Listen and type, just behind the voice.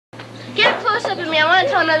Get a close-up of me. I want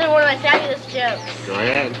to tell another one of my fabulous jokes. Go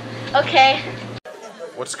ahead. Okay.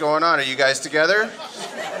 What's going on? Are you guys together?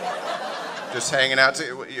 Just hanging out?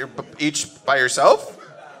 You're each by yourself?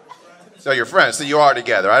 So you're friends. So you are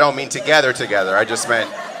together. I don't mean together. I just meant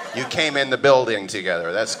you came in the building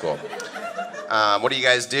together. That's cool. What do you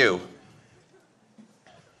guys do?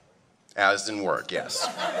 As in work, yes.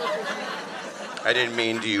 I didn't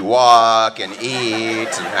mean do you walk and eat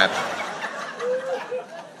and have...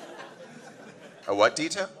 A what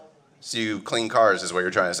detail? So you clean cars is what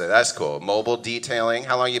you're trying to say. That's cool. Mobile detailing.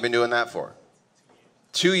 How long have you been doing that for?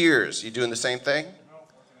 2 years. You doing the same thing?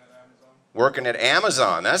 Working at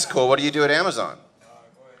Amazon. That's cool. What do you do at Amazon?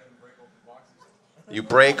 You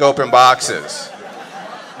break open boxes.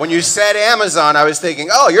 When you said Amazon, I was thinking,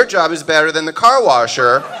 oh, your job is better than the car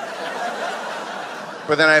washer.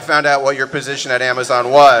 But then I found out what your position at Amazon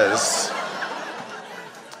was.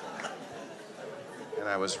 And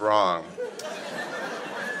I was wrong.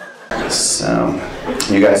 So,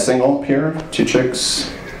 you guys single here? 2 chicks?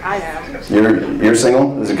 I am. You're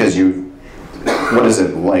single? Is it because you... What is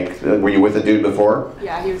it like? Were you with a dude before?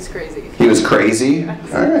 Yeah, he was crazy. He was crazy?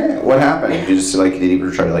 Alright. What happened? Did you just like, did he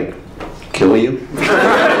try to like kill you?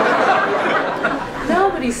 No,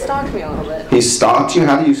 but he stalked me a little bit. He stalked you?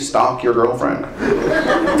 How do you stalk your girlfriend?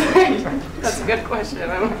 That's a good question.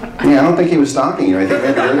 Yeah, I don't think he was stalking you. I think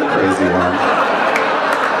maybe you're the crazy one.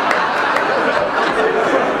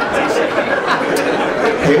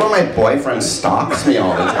 I hate when my boyfriend stalks me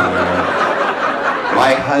all the time.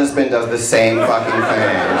 My husband does the same fucking thing.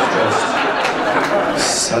 It's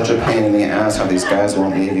just such a pain in the ass how these guys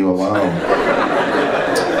won't leave you alone.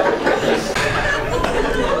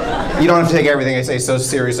 You don't have to take everything I say so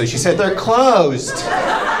seriously. She said they're closed.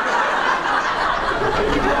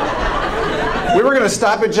 We were going to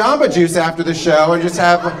stop at Jamba Juice after the show and just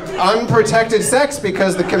have unprotected sex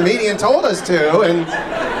because the comedian told us to, and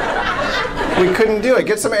we couldn't do it.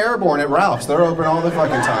 Get some Airborne at Ralph's. They're open all the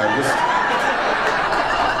fucking time.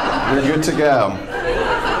 You're good to go.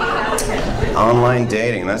 Online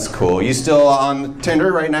dating, that's cool. You still on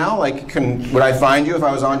Tinder right now? Like, would I find you if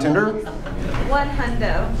I was on Tinder?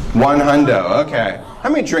 100. 100, okay. How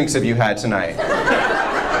many drinks have you had tonight?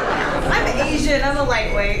 I'm Asian, I'm a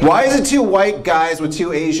lightweight. Why is it 2 white guys with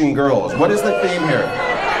 2 Asian girls? What is the theme here?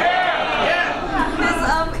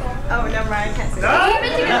 Oh, never mind, I can't say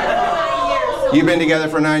that. You've been together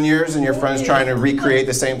for 9 years and your friend's trying to recreate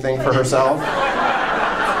the same thing for herself?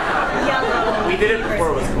 We did it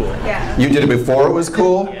before it was cool. Yeah. You did it before it was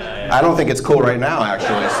cool? Yeah. I don't think it's cool right now,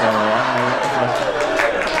 actually, so...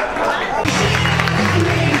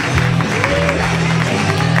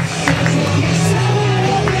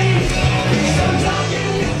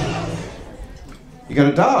 You got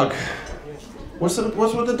a dog. What's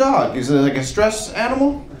with the dog? Is it like a stress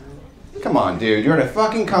animal? Come on, dude. You're at a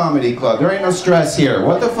fucking comedy club. There ain't no stress here.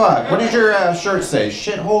 What the fuck? What does your shirt say?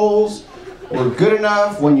 Shitholes were good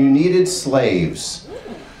enough when you needed slaves.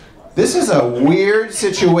 This is a weird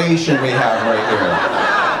situation we have right here.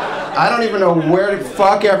 I don't even know where the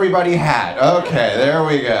fuck everybody had. Okay, there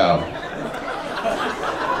we go.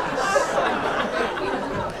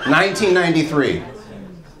 1993.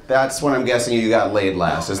 That's when I'm guessing you got laid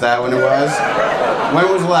last. Is that when it was?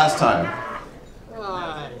 When was the last time?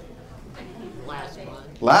 Last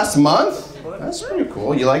month. Last month? That's pretty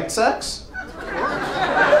cool. You liked sex?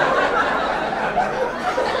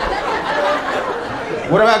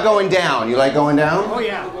 What about going down? You like going down? Oh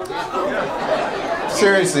yeah.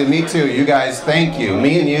 Seriously, me too. You guys, thank you.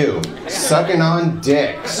 Me and you. Sucking on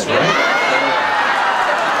dicks, right?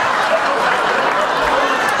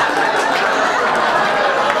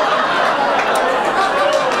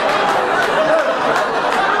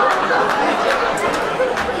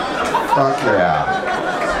 Fuck yeah.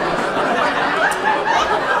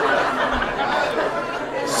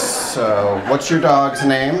 So, what's your dog's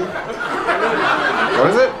name? What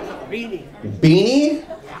is it? Beanie. Beanie?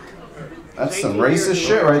 That's some racist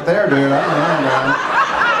shit right there, dude. I don't know,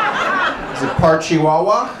 man. Is it part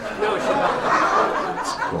Chihuahua? No, it's not.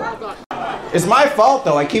 That's cool. It's my fault,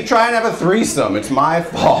 though. I keep trying to have a threesome. It's my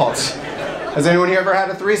fault. Has anyone here ever had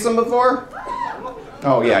a threesome before?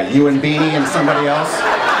 Oh, yeah. You and Beanie and somebody else?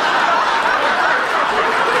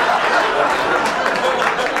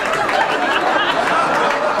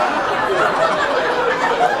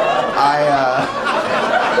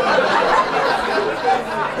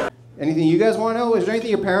 Anything you guys want to know? Is there anything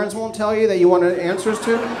your parents won't tell you that you want answers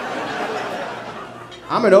to?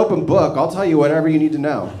 I'm an open book. I'll tell you whatever you need to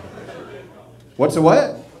know. What's a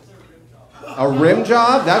what? A rim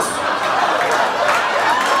job? That's...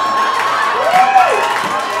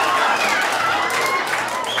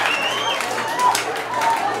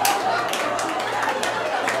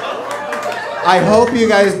 I hope you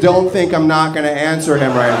guys don't think I'm not going to answer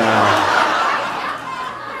him right now.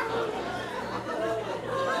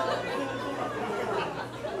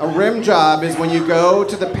 A rim job is when you go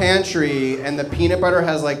to the pantry and the peanut butter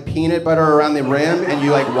has like peanut butter around the rim and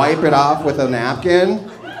you like wipe it off with a napkin.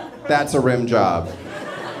 That's a rim job.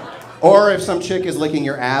 Or if some chick is licking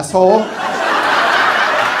your asshole.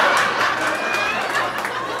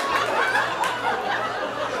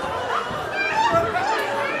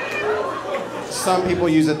 Some people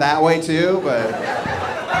use it that way too, but...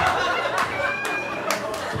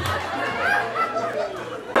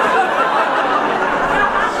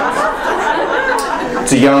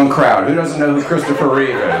 It's a young crowd. Who doesn't know who Christopher Reeve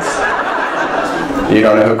is? You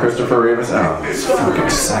don't know who Christopher Reeve is? Oh, it's fucking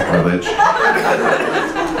sacrilege.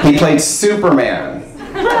 He played Superman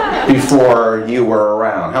before you were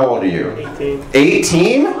around. How old are you? 18.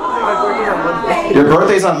 18? Your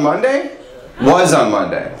birthday's on Monday? Was on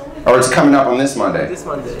Monday. Or it's coming up on this Monday? This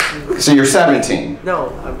Monday. So you're 17?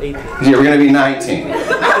 No, I'm 18. You're gonna be 19. Okay,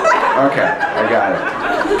 I got it.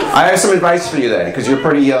 I have some advice for you then, because you're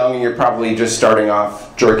pretty young and you're probably just starting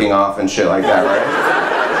off jerking off and shit like that,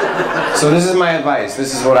 right? So this is my advice.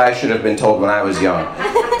 This is what I should have been told when I was young.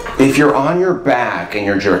 If you're on your back and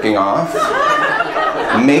you're jerking off,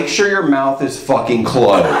 make sure your mouth is fucking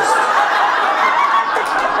closed.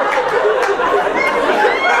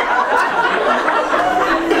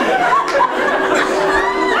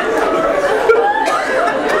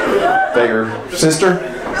 Your sister?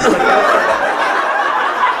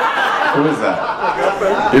 Who is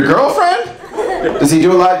that? Your girlfriend? Does he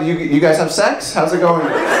do a lot? You guys have sex? How's it going?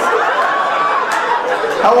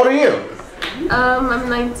 How old are you? I'm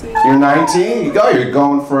 19. You're 19? You're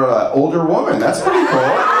going for an older woman. That's pretty cool.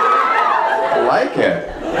 I like it.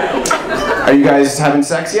 Are you guys having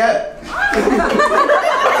sex yet?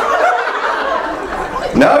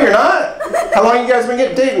 No, you're not? How long have you guys been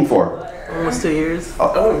dating for? Almost 2 years.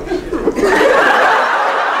 Oh.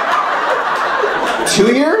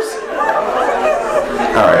 2 years?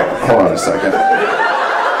 Alright, hold on a second.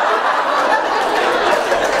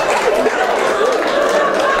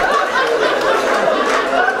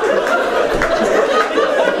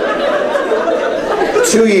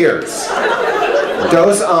 Two years.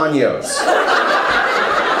 Dos años.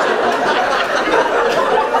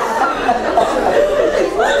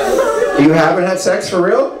 You haven't had sex for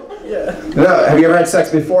real? Yeah. No, have you ever had sex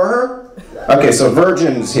before her? Okay, so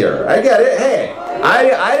virgins here. I get it. Hey,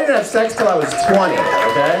 I didn't have sex till I was 20,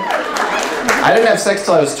 okay? I didn't have sex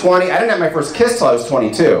till I was 20. I didn't have my first kiss till I was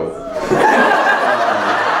 22.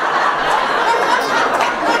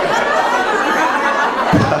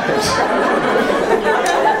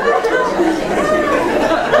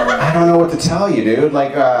 I don't know what to tell you, dude.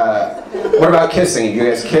 Like, what about kissing? Have you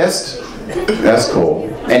guys kissed? That's cool.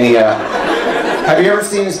 Any, have you ever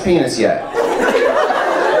seen his penis yet?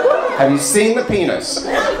 Have you seen the penis?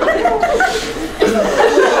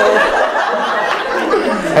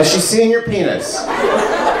 Has she seen your penis?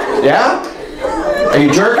 Yeah? Are you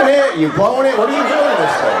jerking it? Are you blowing it? What are you doing with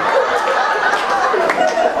this thing?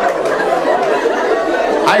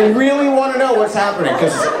 I really want to know what's happening,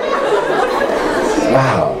 because...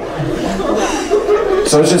 Wow.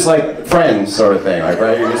 So it's just like Friends sort of thing, like,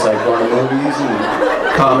 right? You're just like going to movies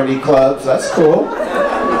and comedy clubs. That's cool.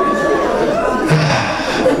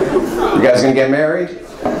 You guys gonna get married?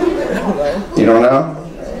 You don't know?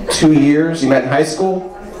 2 years? You met in high school?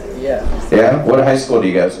 Yeah. Yeah? What high school do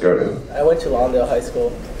you guys go to? I went to Lawndale High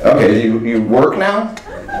School. Okay, you work now?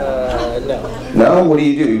 No. No? What do?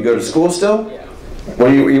 You go to school still? Yeah. Where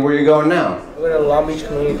are you going now? I went to Long Beach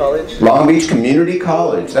Community College. Long Beach Community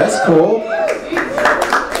College. That's cool.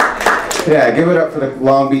 Yeah, give it up for the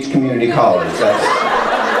Long Beach Community College. That's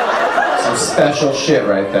some special shit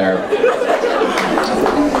right there.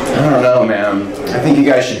 I don't know, man. I think you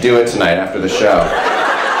guys should do it tonight after the show.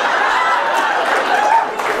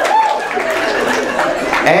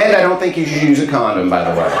 And I don't think you should use a condom, by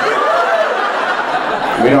the way.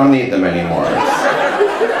 We don't need them anymore.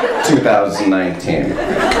 It's 2019.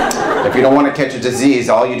 If you don't want to catch a disease,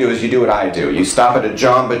 all you do is you do what I do. You stop at a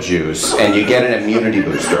Jamba Juice and you get an immunity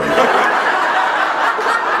booster.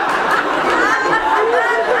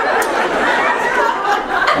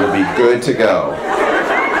 You'll be good to go.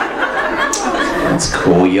 That's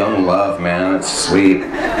cool. Young love, man. That's sweet. I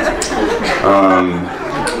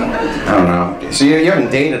don't know. So you haven't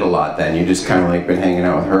dated a lot then. You just kind of like been hanging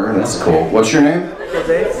out with her. That's cool. What's your name?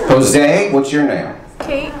 Jose. Jose? What's your name?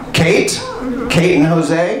 Kate. Kate? Mm-hmm. Kate and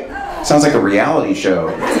Jose? Sounds like a reality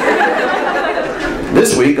show.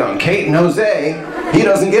 This week on Kate and Jose, he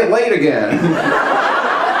doesn't get laid again.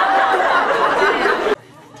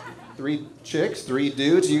 3 chicks, 3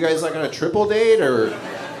 dudes? You guys like on a triple date or?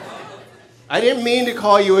 I didn't mean to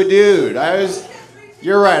call you a dude.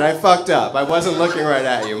 You're right, I fucked up. I wasn't looking right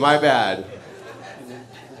at you, my bad.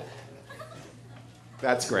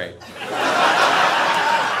 That's great.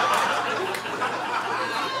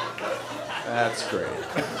 That's great.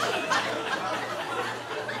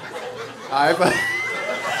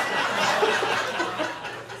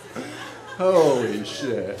 Holy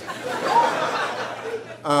shit.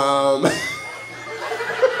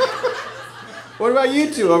 What about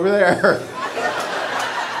you two over there?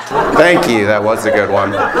 Thank you, that was a good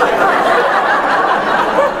one.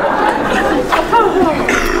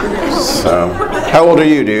 So, how old are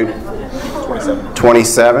you, dude? 27.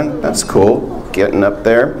 27? That's cool. Getting up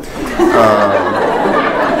there.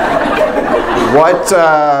 What's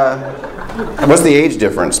the age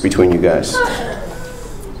difference between you guys?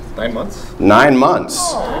 9 months. 9 months.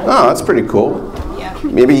 Oh, that's pretty cool. Yeah.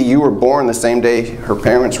 Maybe you were born the same day her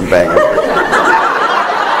parents were banging.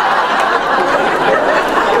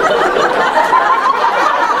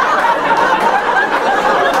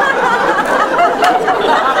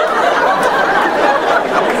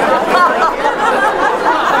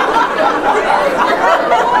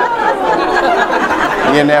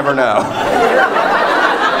 You never know.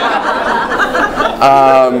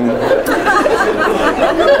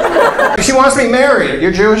 She wants to be married.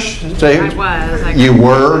 You're Jewish? I was. You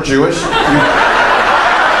were Jewish?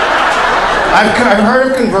 I've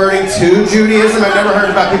heard of converting to Judaism. I've never heard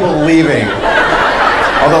about people leaving.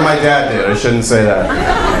 Although my dad did. I shouldn't say that.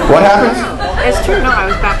 What happened? It's true. No, I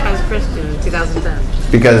was baptized Christian in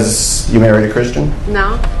 2010. Because you married a Christian?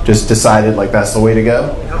 No. Just decided like that's the way to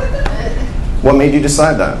go? What made you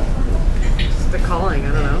decide that? It's the calling.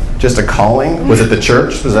 I don't know. Just a calling? Was it the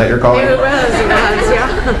church? Was that your calling? It was, yeah.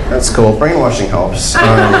 That's cool. Brainwashing helps.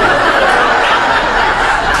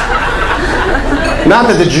 Not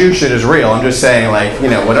that the Jew shit is real. I'm just saying, like, you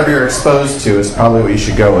know, whatever you're exposed to is probably what you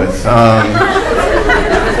should go with.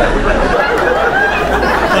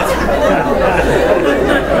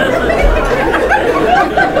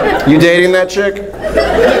 You dating that chick?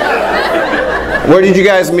 Where did you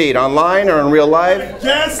guys meet? Online or in real life?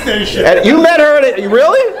 Gas station. You met her at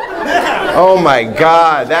really? Yeah. Oh my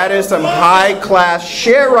God, that is some high class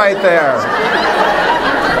shit right there.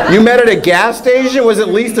 You met at a gas station? Was it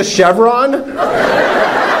at least a Chevron? It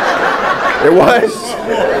was?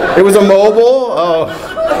 It was a Mobile? Oh.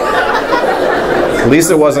 At least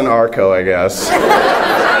it wasn't Arco, I guess.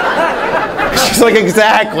 She's like,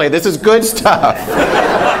 exactly, this is good stuff.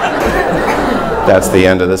 That's the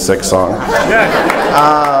end of the 6th song.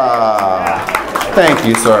 Thank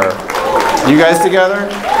you, sir. You guys together?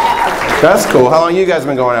 That's cool. How long you guys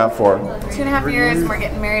been going out for? 2.5 years, and we're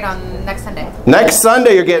getting married on next Sunday. Next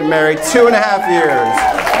Sunday you're getting married. 2.5 years.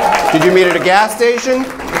 Did you meet at a gas station?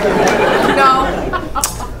 No.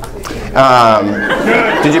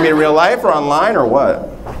 Did you meet in real life or online or what?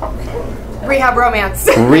 Rehab romance.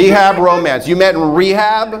 Rehab romance. You met in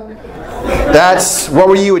rehab? What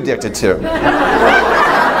were you addicted to?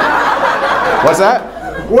 What's that?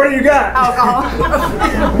 What do you got?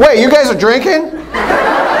 Alcohol. Wait, you guys are drinking?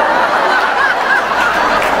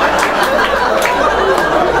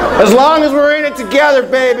 As long as we're in it together,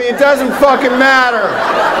 baby, it doesn't fucking matter.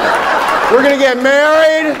 We're gonna get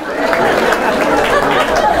married,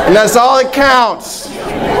 and that's all that counts.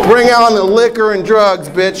 Bring on the liquor and drugs,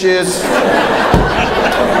 bitches.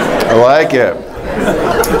 I like it.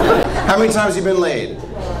 How many times have you been laid?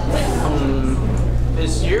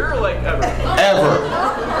 This year or like ever? Ever.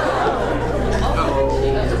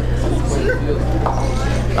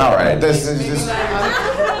 All right, this is just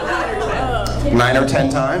 9 or 10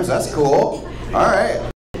 times. That's cool. All right.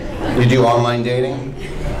 You do online dating?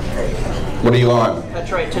 What are you on? I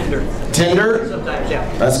try Tinder. Tinder? Sometimes,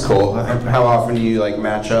 yeah. That's cool. How often do you like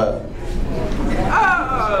match up?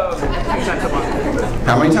 A few times a month.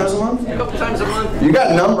 How many times a month? A couple times a month. You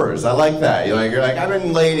got numbers. I like that. You're like I've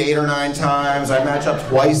been laid 8 or 9 times. I match up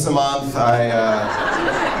twice a month.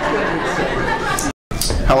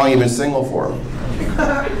 How long you been single for?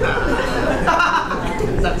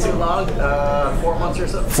 Not too long. 4 months or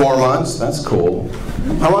so. 4 months. That's cool.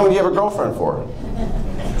 How long did you have a girlfriend for?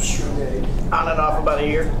 On and off about a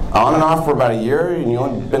year. On and off for about a year, and you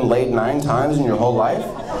only been laid 9 times in your whole life?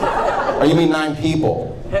 Or you mean 9 people?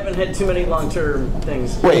 Haven't had too many long-term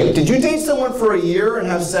things. Wait, did you date someone for a year and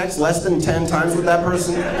have sex less than 10 times with that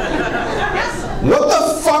person? Yes. What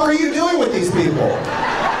the fuck are you doing with these people?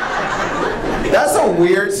 That's a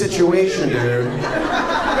weird situation, dude.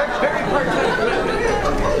 Very part-time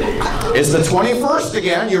commitment. It's the 21st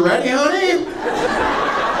again. You ready, honey?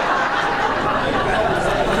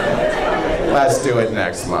 Let's do it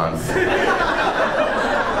next month. I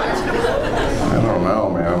don't know,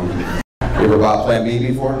 man. You ever bought Plan B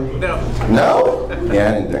before? No. No? Yeah,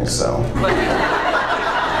 I didn't think so.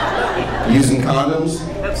 Using condoms?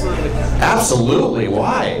 Absolutely. Absolutely.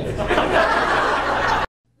 Why?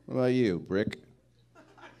 What about you, Brick?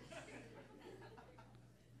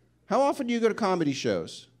 How often do you go to comedy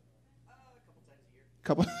shows? A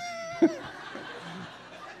couple times a year.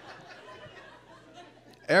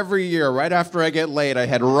 Every year, right after I get laid, I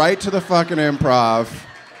head right to the fucking Improv.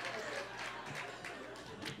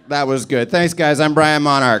 That was good. Thanks, guys. I'm Brian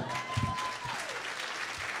Monarch.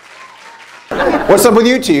 What's up with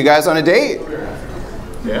you two? You guys on a date?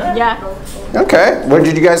 Yeah. Okay. Where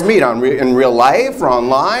did you guys meet? In real life or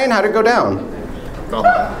online? How'd it go down?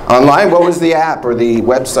 Online? What was the app or the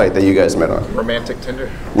website that you guys met on? Romantic Tinder.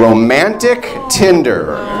 Romantic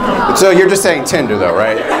Tinder. So you're just saying Tinder though,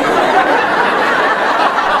 right?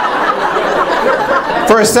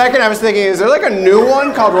 For a second I was thinking, is there like a new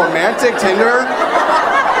one called Romantic Tinder?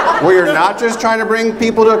 Where you're not just trying to bring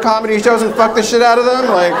people to comedy shows and fuck the shit out of them?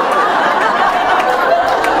 Like...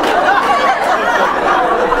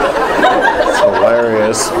 It's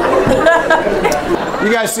hilarious.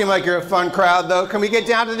 You guys seem like you're a fun crowd, though. Can we get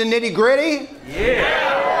down to the nitty-gritty?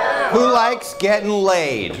 Yeah. Who likes getting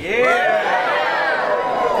laid? Yeah.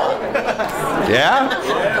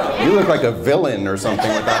 Yeah? You look like a villain or something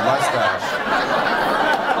with that mustache.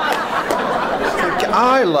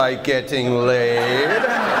 I like getting laid.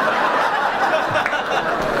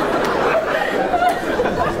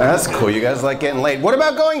 That's cool. You guys like getting laid. What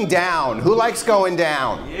about going down? Who likes going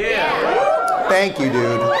down? Yeah. Thank you,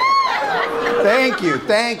 dude. Thank you,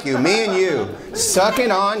 thank you. Me and you,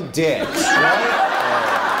 sucking on dicks, right?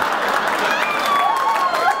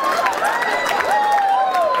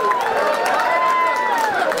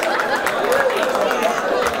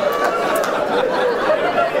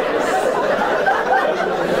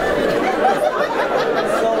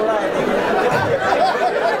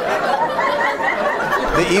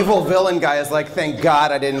 The evil villain guy is like, thank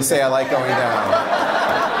God I didn't say I like going down.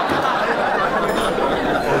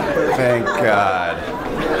 Thank God.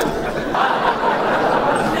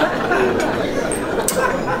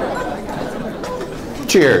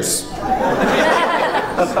 Cheers.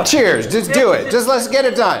 Cheers, just do it. Just let's get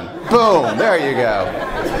it done. Boom, there you go.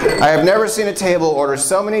 I have never seen a table order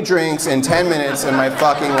so many drinks in 10 minutes in my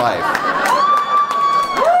fucking life.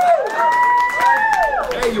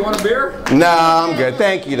 Hey, you want a beer? No, I'm good.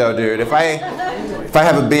 Thank you though, dude. If I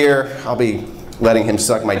have a beer, I'll be letting him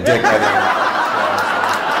suck my dick by the end.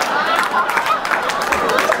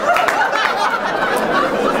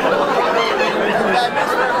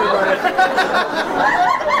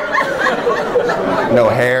 No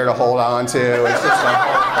hair to hold on to. It's just like,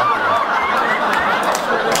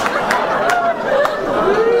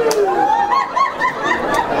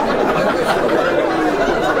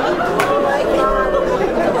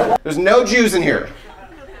 there's no Jews in here.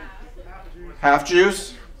 Half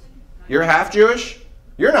Jews? You're half Jewish?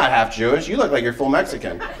 You're not half Jewish. You look like you're full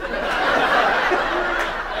Mexican.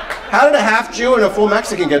 How did a half Jew and a full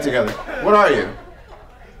Mexican get together? What are you?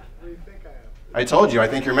 I told you, I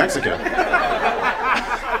think you're Mexican.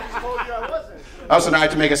 Oh, so now I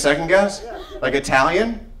have to make a second guess? Like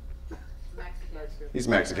Italian? He's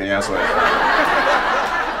Mexican, yeah, that's what I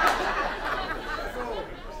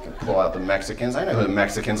pull out the Mexicans. I know who the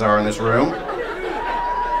Mexicans are in this room.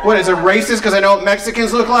 What, is it racist because I know what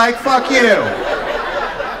Mexicans look like? Fuck you.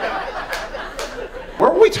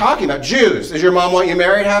 What were we talking about? Jews. Does your mom want you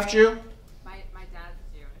married, half Jew? My dad's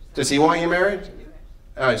Jewish. Does he want you married?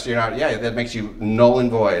 Oh, so you're not, yeah, that makes you null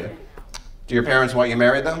and void. Do your parents want you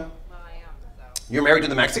married, though? Well, I am, so. You're married to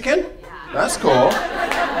the Mexican? Yeah. That's cool.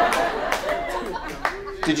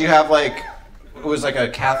 Did you have like, it was like a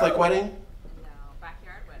Catholic wedding? No,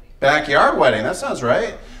 backyard wedding. Backyard wedding, that sounds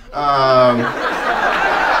right. I'm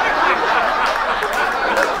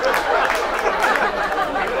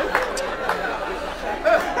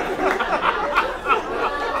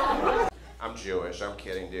Jewish, I'm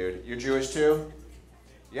kidding, dude. You're Jewish too?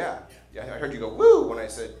 Yeah. Yeah, I heard you go, woo, when I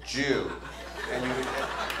said Jew. And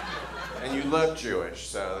you look Jewish,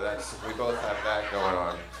 so we both have that going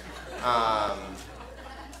on.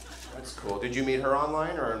 That's cool. Did you meet her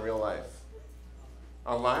online or in real life?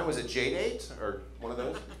 Online? Was it J-Date or one of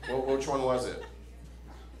those? Which one was it?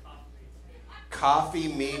 Coffee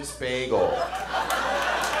meets bagel.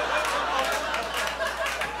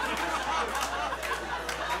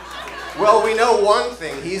 Well, we know one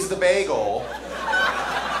thing. He's the bagel.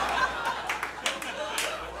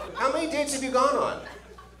 How many dates have you gone on?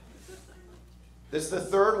 This is the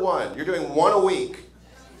third one. You're doing one a week.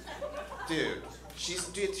 Dude, she's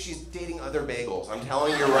dating other bagels. I'm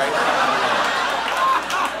telling you right now.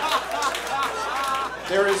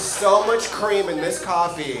 There is so much cream in this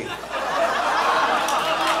coffee.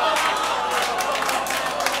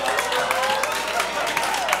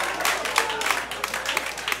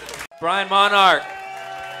 Brian Monarch.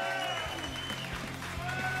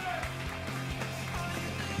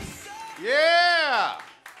 Yeah!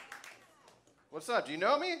 What's up? Do you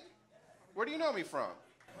know me? Where do you know me from?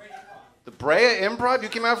 The Brea Improv? You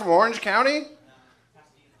came out from Orange County?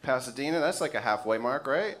 Pasadena? That's like a halfway mark,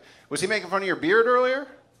 right? Was he making fun of your beard earlier?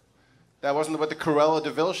 That wasn't what the Cruella de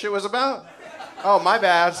Vil shit was about? Oh, my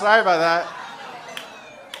bad. Sorry about that.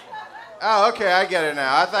 Oh, okay, I get it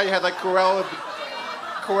now. I thought you had like Cruella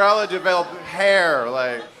de Vil hair,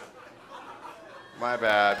 like. My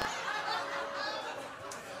bad.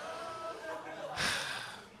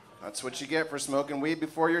 That's what you get for smoking weed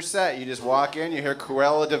before your set. You just walk in, you hear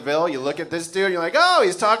Cruella de Vil, you look at this dude, you're like, oh,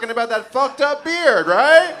 he's talking about that fucked up beard,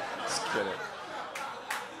 right? Just kidding.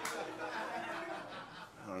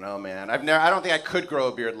 I don't know, man. I don't think I could grow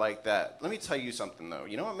a beard like that. Let me tell you something, though.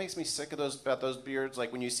 You know what makes me sick about those beards?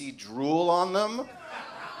 Like when you see drool on them,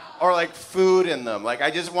 or like food in them. Like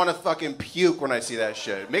I just want to fucking puke when I see that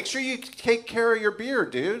shit. Make sure you take care of your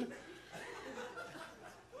beard, dude.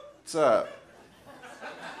 What's up?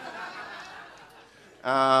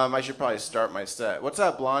 I should probably start my set. What's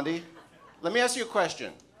up, Blondie? Let me ask you a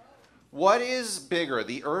question. What is bigger,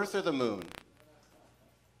 the Earth or the Moon?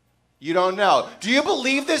 You don't know. Do you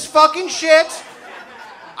believe this fucking shit?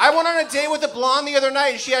 I went on a date with a blonde the other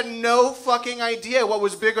night and she had no fucking idea what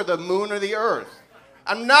was bigger, the Moon or the Earth.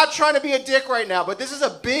 I'm not trying to be a dick right now, but this is a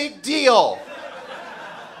big deal.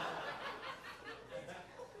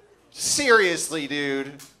 Seriously,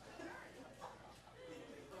 dude.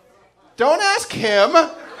 Don't ask him.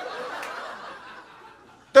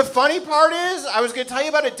 The funny part is, I was going to tell you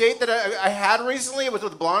about a date that I had recently. It was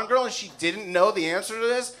with a blonde girl, and she didn't know the answer to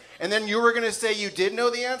this. And then you were going to say you did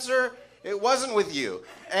know the answer. It wasn't with you.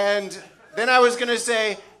 And then I was going to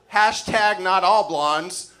say, hashtag not all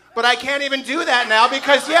blondes. But I can't even do that now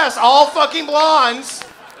because, yes, all fucking blondes.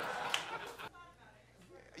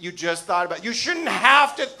 You just thought about it. You shouldn't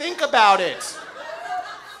have to think about it.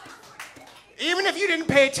 Even if you didn't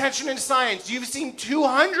pay attention in science, you've seen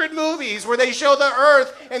 200 movies where they show the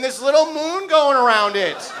Earth and this little moon going around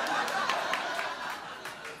it.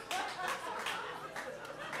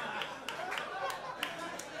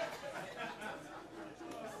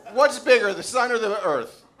 What's bigger, the sun or the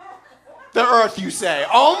Earth? The Earth, you say.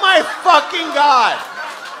 Oh my fucking God.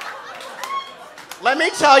 Let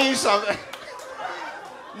me tell you something.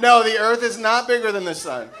 No, the Earth is not bigger than the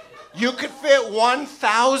sun. You could fit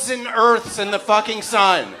 1,000 Earths in the fucking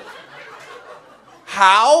sun.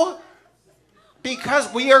 How? Because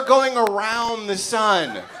we are going around the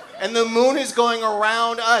sun. And the moon is going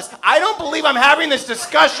around us. I don't believe I'm having this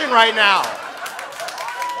discussion right now.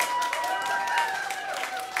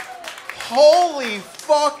 Holy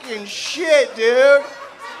fucking shit, dude.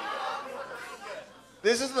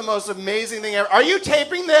 This is the most amazing thing ever. Are you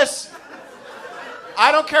taping this?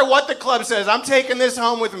 I don't care what the club says. I'm taking this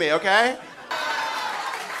home with me, okay?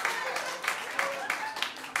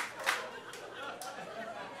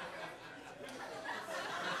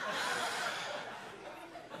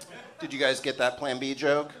 Did you guys get that Plan B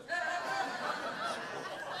joke?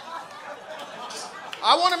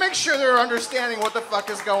 I want to make sure they're understanding what the fuck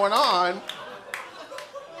is going on.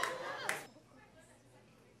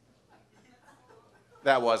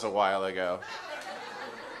 That was a while ago.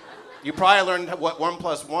 You probably learned what 1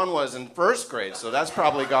 + 1 was in first grade, so that's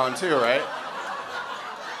probably gone too, right?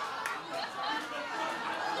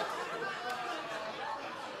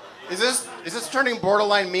 Is this turning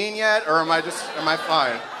borderline mean yet, or am I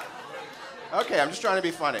fine? Okay, I'm just trying to be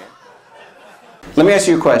funny. Let me ask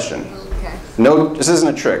you a question. Okay. No, this isn't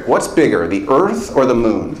a trick. What's bigger, the Earth or the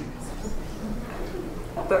Moon?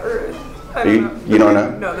 The Earth. I don't know. You don't know?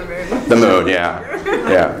 No, the Moon. The Moon, yeah.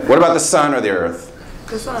 Yeah. What about the Sun or the Earth?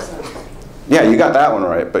 The Sun. Yeah, you got that one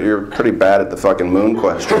right, but you're pretty bad at the fucking moon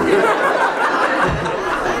question.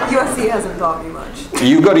 USC hasn't taught me much.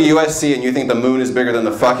 You go to USC and you think the moon is bigger than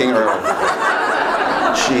the fucking Earth.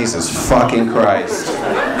 Jesus fucking Christ.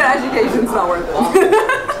 The education's not worth it.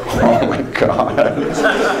 Oh my God.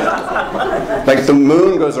 Like the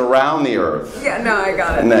moon goes around the Earth. Yeah, no, I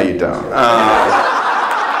got it. No, you don't.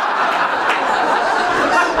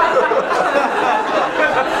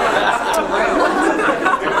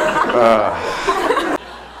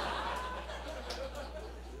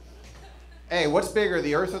 Hey, what's bigger,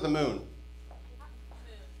 the Earth or the Moon?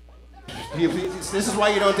 This is why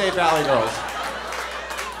you don't date Valley girls.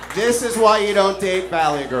 This is why you don't date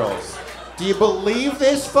Valley girls. Do you believe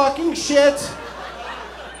this fucking shit?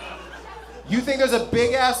 You think there's a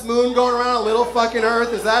big ass moon going around a little fucking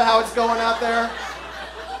Earth? Is that how it's going out there?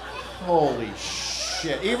 Holy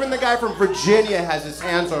shit. Even the guy from Virginia has his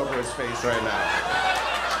hands over his face right now.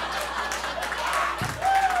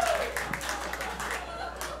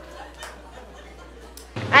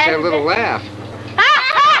 I Have a little laugh.